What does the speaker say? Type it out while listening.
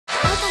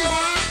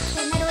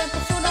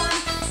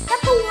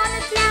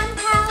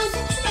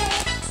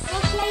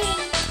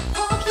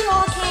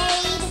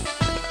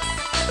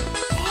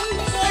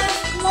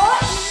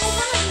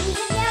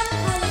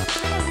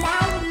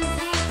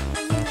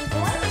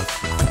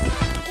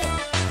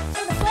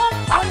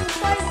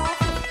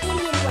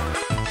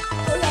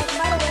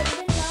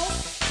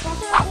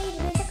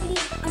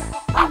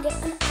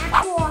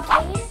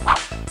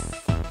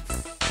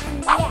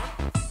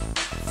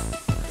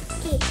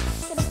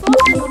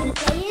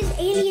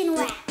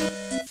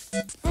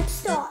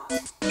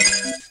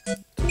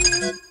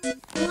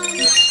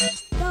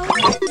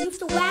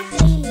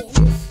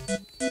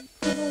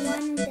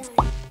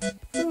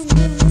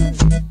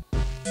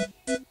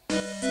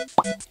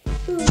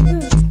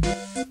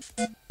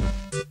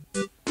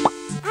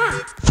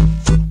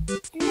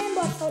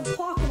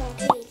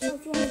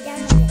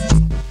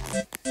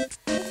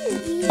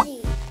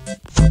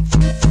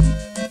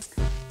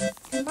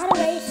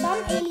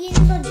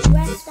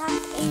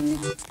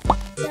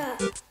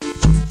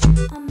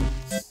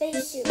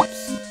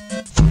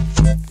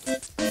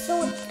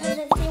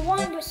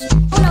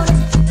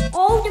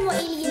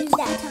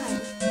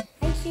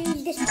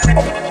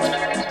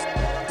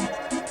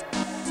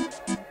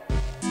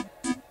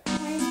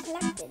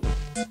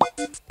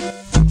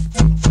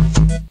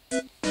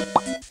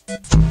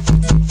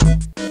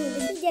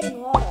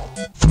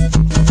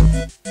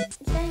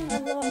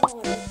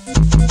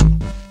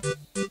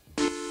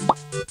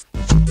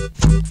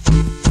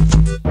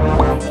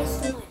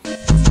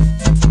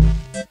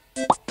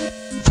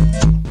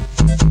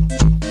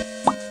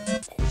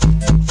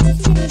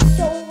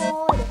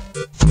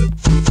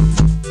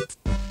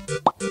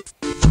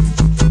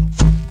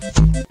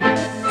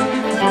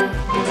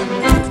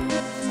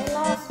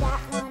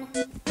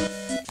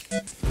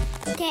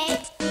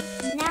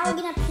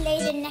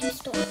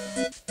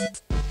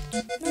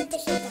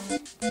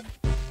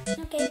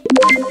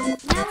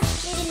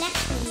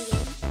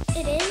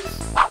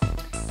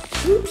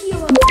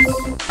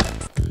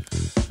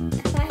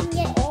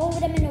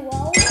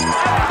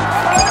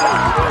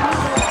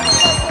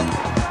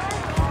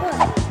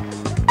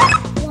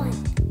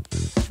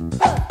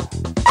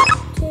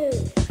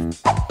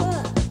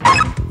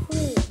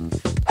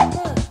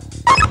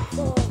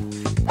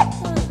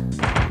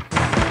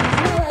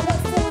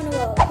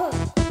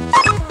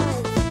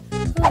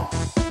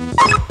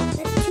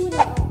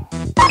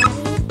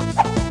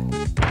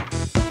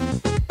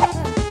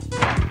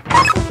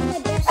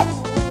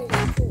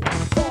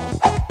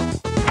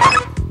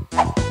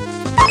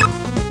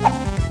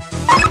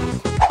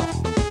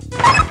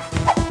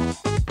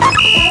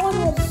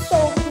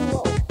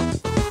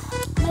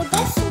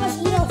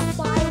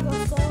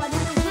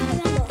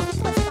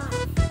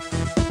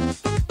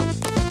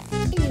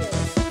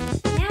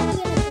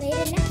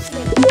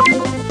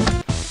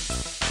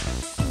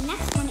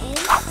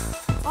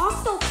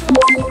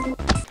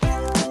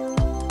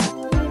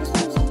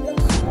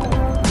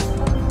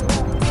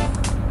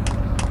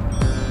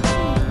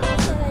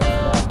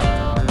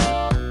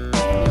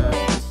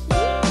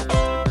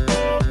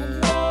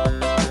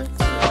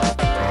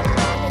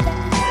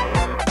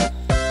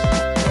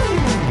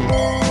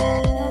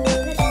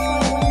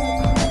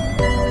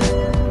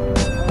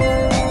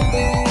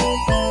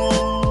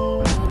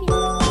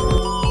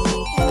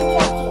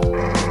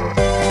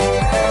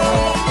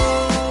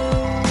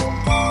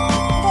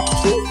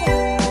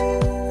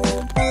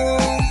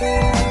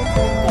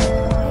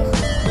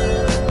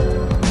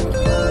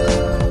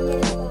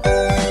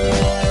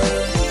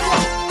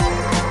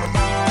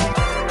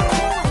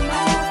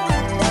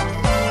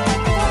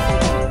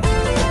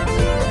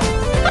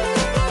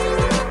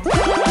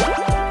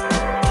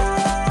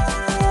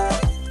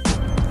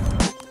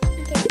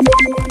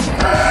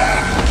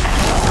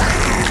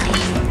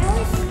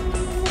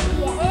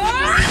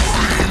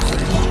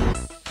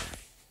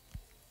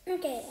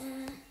Okay,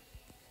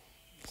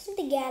 this is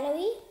the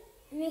gallery.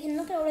 And we can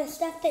look at all the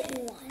stuff that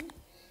you won.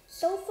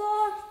 So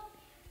far,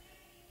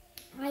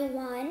 I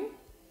won.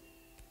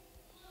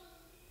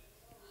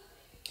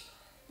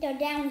 They're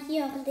down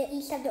here because they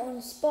each have their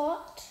own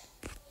spot.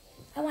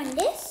 I won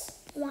this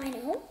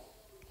rhino.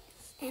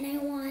 And I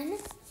won.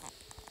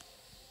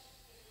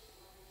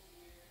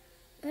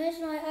 Where's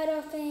my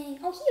other thing?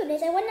 Oh, here it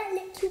is. I won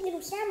that cute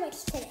little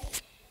sandwich today.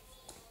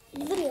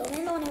 In the video,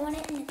 remember when I won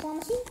it in the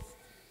pharmacy?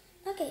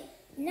 Okay,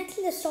 next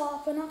is the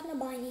shop. We're not going to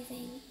buy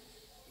anything.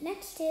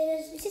 Next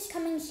is, this is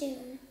coming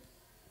soon.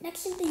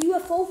 Next is the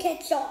UFO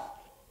kit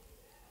shop.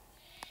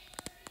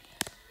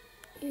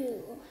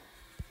 Ew.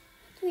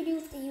 What do we do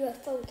with the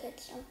UFO kit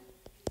shop?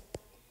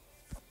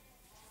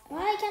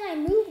 Why can't I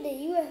move the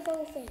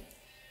UFO thing?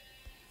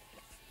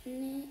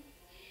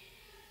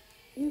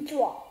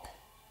 Drop.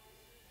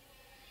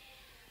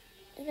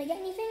 Did I get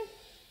anything?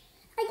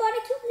 I got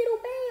a cute little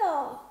bear.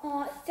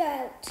 Oh, it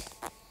fell out.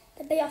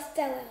 The bear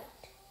fell out.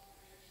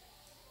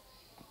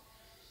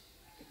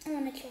 I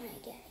want to try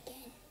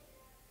again.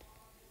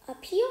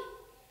 Up here,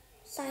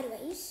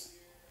 sideways,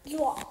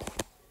 drop.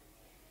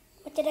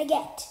 What did I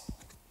get?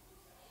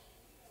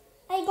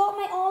 I got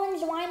my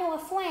orange rhino a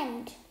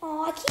friend.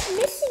 Oh, I keep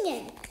missing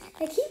him.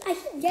 I keep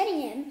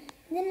getting him,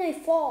 and then I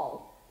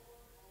fall.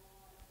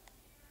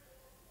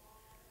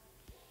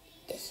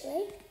 This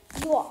way,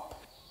 drop.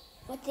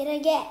 What did I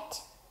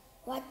get?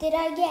 What did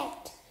I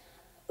get?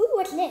 Ooh,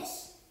 what's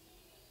this?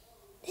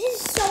 This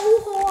is so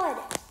hard.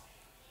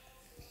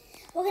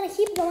 We're gonna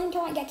keep going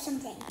till I get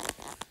something.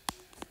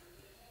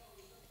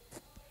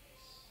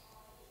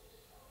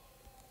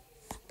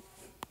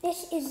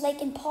 This is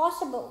like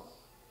impossible.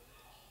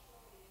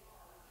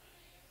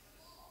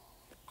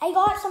 I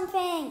got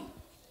something.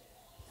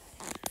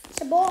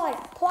 It's a board.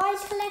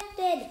 Prize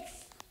collected.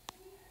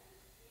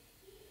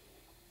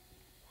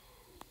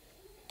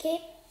 Okay.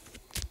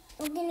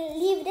 We're gonna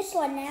leave this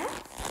one now.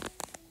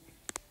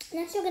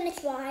 Next we're gonna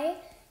try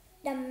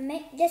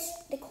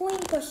the coin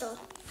pusher.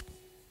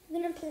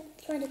 We're gonna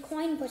try the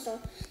coin pusher.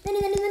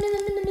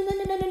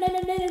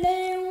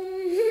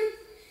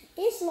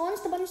 It's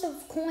launched a bunch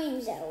of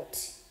coins out.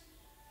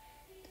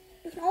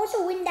 You can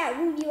also win that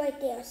ruby right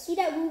there. See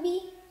that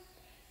ruby?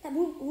 That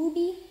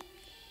ruby?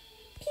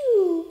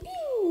 Pew,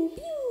 pew,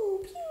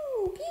 pew,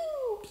 pew,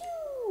 pew,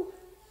 pew.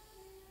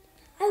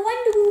 I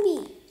won the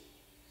ruby.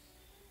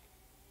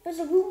 There's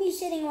a ruby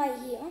sitting right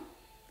here.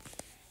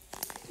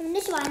 From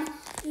this one,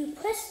 you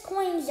push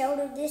coins out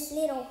of this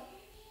little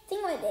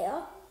thing right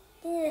there.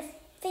 Then the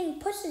thing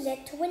pushes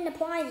it to win the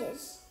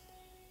prizes.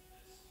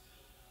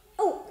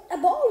 Oh, a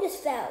ball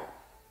just fell.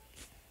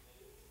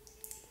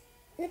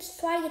 Let's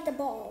try to get the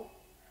ball.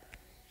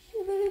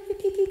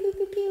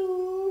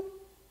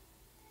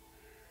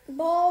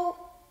 Ball.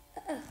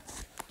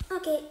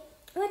 Okay,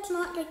 let's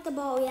not get the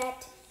ball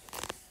yet.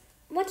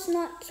 Let's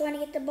not try to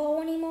get the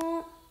ball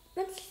anymore.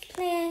 Let's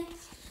play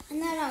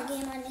another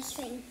game on this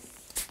thing.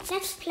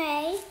 Let's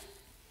play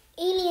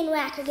Alien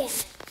Rack again.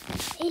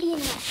 Alien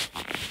Rack.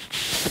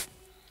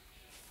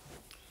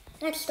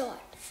 Let's start.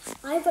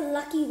 I have a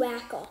lucky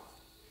whacker.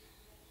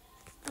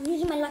 I'm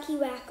using my lucky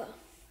whacker.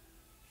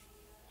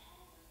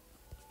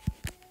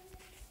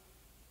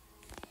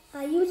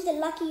 I used the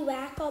lucky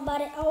whacker,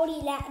 but it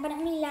only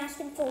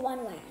lasted for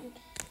one round.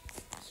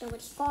 So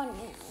it's gone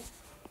now.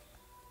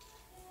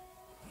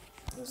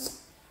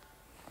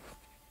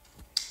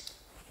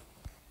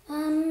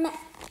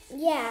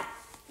 Yeah,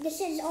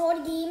 this is all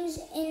the games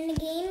in the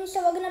game,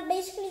 so we're gonna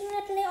play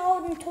all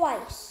of them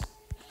twice.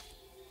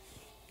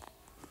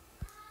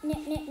 The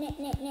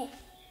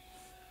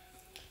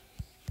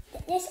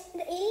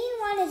alien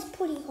one is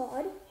pretty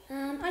hard.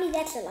 I need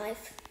extra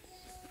life.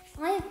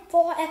 I have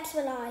 4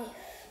 extra lives.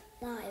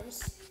 No.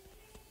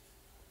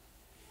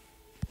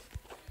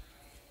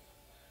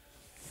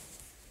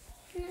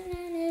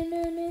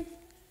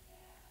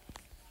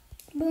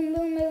 Boom,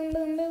 boom, boom,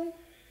 boom, boom.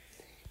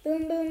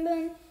 Boom, boom,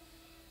 boom.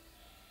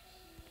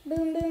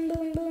 Boom, boom,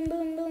 boom, boom,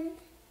 boom, boom.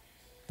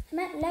 I'm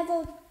at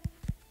level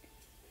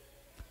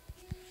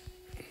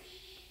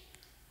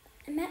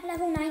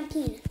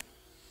 19.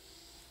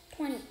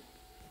 20.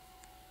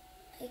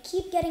 I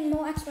keep getting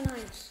more extra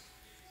lives.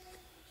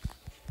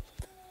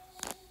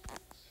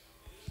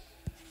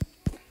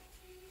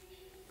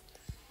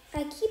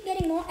 I keep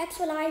getting more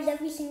extra lives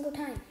every single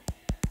time.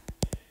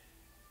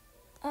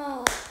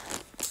 Oh,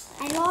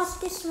 I lost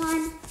this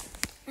one.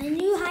 My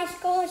new high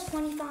score is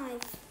 25.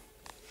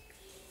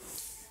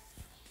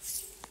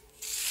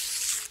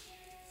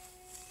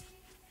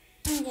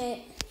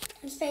 Okay,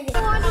 let's play this. I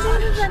don't want to do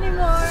this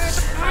anymore.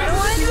 I don't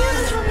want to do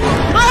this anymore.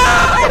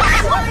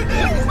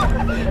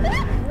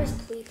 That was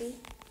creepy.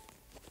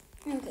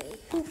 Okay,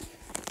 hoop.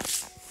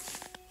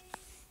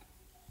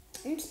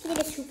 Let's play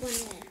this hoop one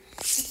then.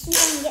 Let's see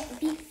if I can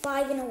beat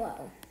 5 in a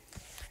row.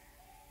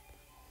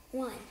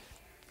 1,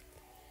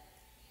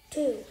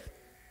 2,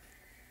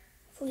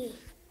 3,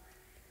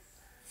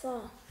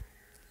 4,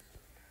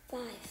 5,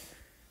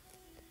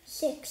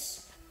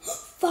 6.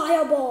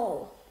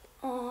 Fireball!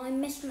 Oh, I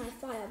missed my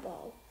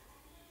fireball.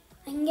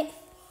 I can get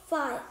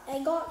 5. I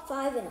got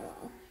 5 in a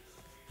row.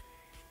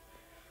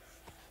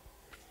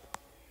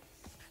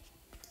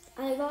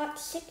 I got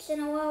 6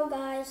 in a row,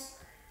 guys.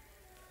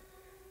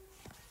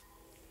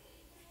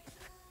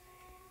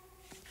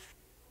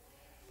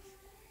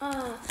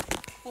 My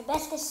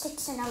best is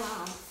 6 in a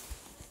row.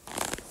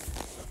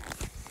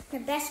 The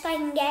best I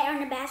can get on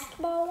the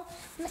basketball,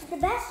 the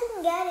best you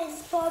can get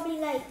is probably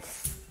like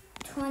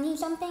 20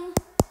 something.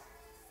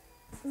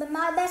 But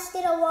my best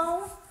in a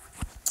row,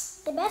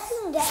 the best you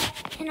can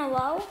get in a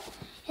row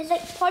is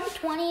like probably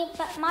 20,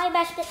 but my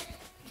best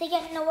to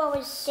get in a row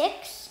is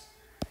 6.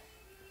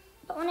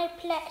 But when I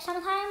play,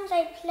 sometimes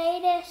I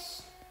play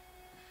this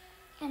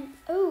and,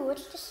 ooh,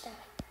 what's this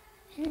stuff?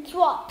 And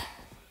drop.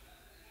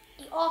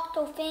 The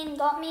octo thing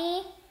got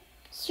me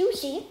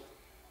sushi.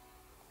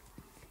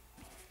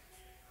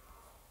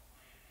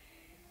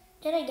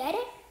 Did I get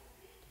it?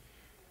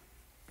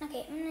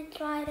 Okay, I'm gonna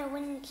try to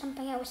win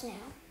something else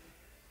now.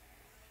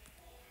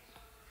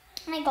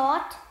 I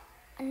got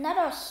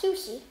another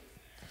sushi.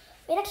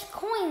 Wait, that's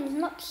coins,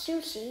 not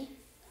sushi.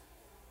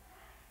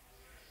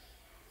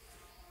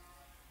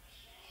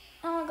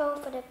 I'm gonna go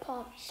for the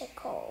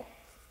popsicle.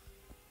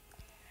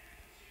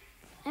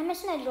 I'm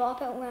just gonna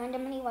drop it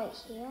randomly right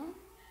here.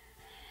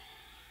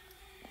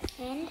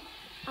 And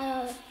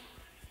I'm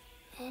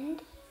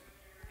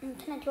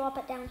gonna drop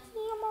it down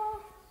here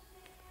more.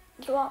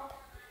 Drop.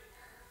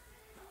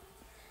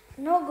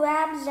 No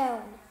grab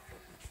zone.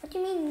 What do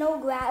you mean no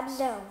grab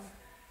zone?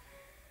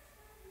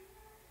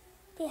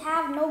 They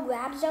have no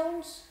grab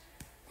zones?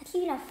 That's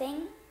even a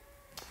thing?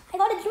 I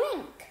got a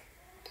drink.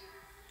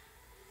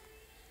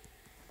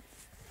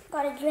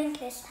 Got a drink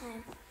this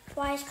time.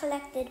 Twice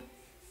collected.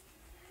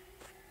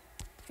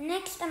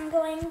 Next I'm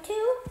going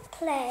to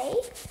play.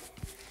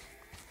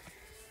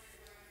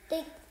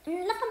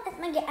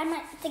 I'm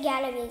at the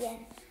gallery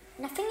again.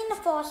 Nothing in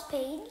the first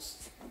page.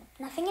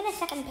 Nothing in the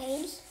second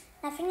page.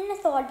 Nothing in the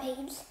third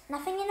page.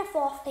 Nothing in the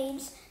fourth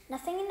page.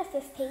 Nothing in the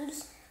fifth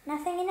page.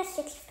 Nothing in the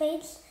sixth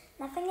page.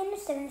 Nothing in the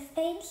seventh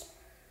page.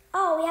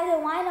 Oh, we have the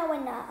rhino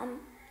in the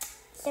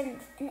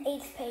seventh and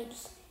eighth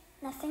page.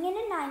 Nothing in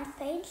the ninth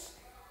page.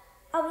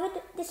 Oh, we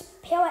got this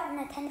parrot in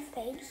the 10th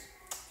page.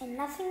 And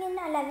nothing in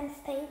the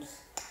 11th page.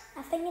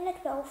 Nothing in the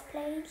 12th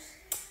page.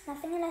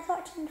 Nothing in the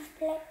 13th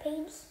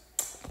page.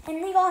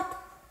 And we got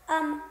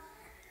an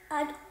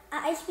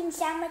ice cream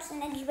sandwich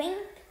and a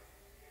drink.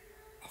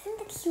 I think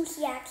that's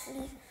sushi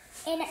actually.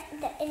 In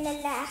the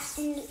last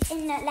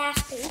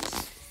page.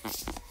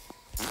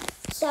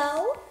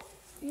 So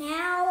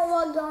now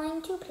we're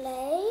going to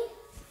play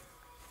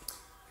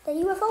the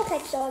UFO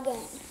picture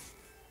again.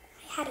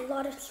 I had a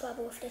lot of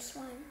trouble with this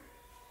one.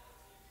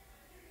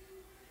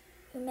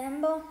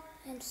 Remember?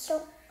 I had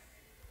so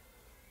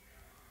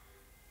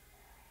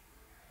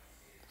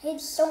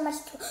much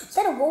trouble. Is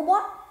that a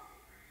robot?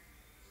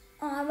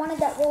 Oh, I wanted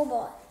that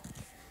robot.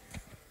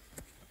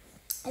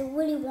 I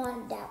really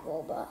wanted that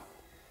robot.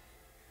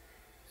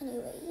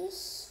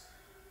 Anyways,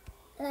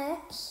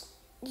 let's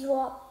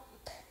drop.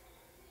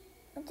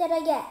 What did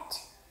I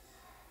get?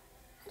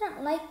 I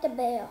don't like the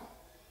bear.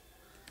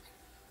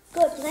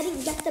 Good, because I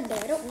didn't get the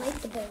bear. I don't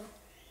like the bear.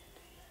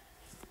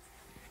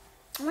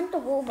 I want the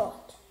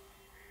robot.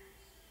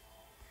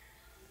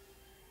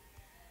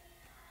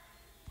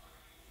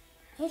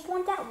 I just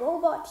want that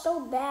robot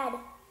so bad.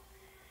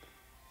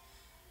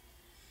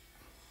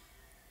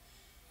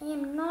 I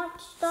am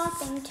not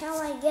stopping till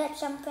I get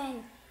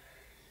something.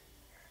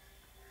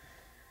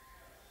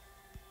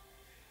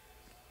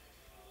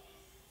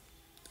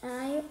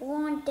 I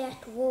want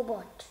that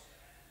robot.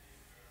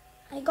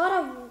 I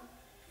got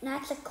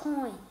that's a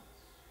coin.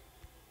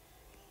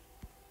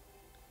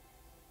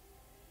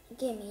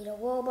 Give me the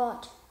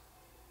robot.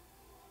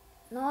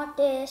 Not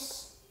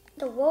this,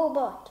 the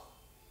robot.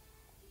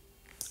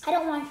 I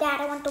don't want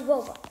that, I want the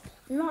robot.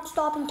 I'm not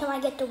stopping till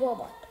I get the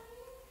robot.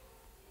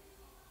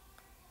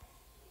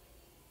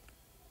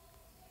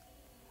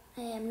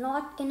 I am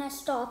not gonna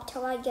stop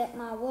till I get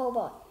my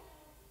robot.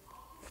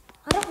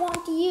 I don't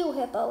want you,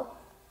 Hippo.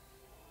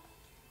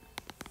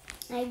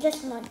 I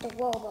just want the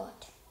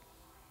robot.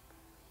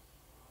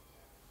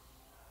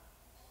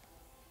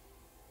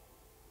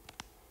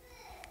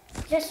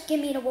 Just give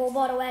me the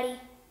robot already.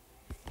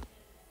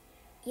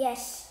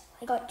 Yes,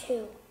 I got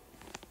 2.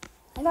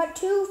 I got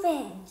 2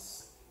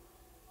 things.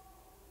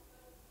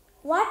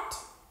 What?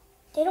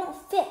 They don't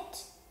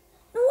fit.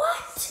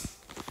 What?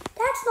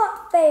 That's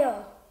not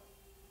fair.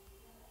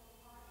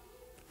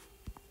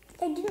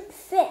 They didn't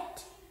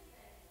fit.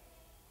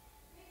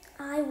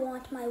 I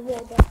want my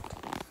robot.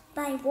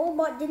 My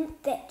robot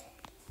didn't fit.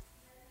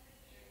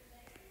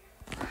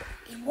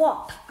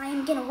 Walk. I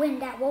am gonna win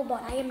that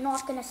robot. I am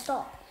not gonna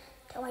stop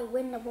till I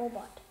win the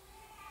robot.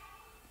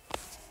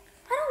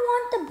 I don't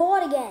want the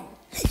board again.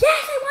 Yes,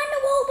 I won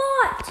the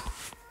robot.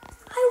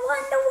 I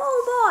won the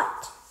robot.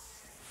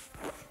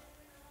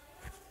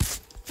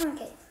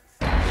 Okay.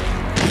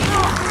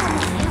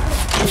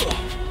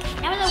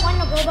 Now that I won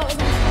the robot,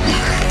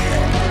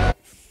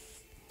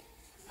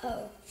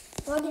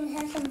 we're gonna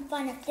have some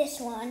fun with this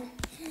one.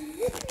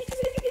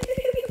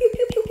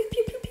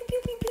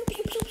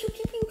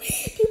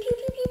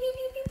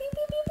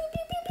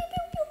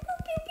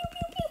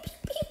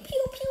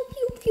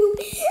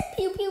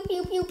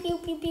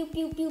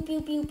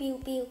 pew, pew, pew, pew,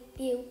 pew,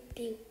 pew,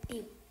 pew,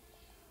 pew.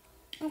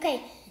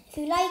 Okay, if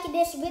you like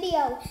this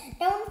video,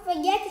 don't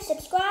forget to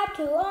subscribe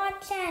to our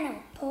channel.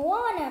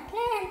 Piranha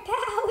Plant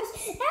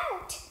Pals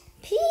out.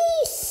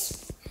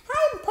 Peace.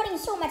 I'm putting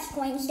so much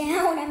coins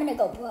down, I'm gonna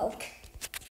go broke.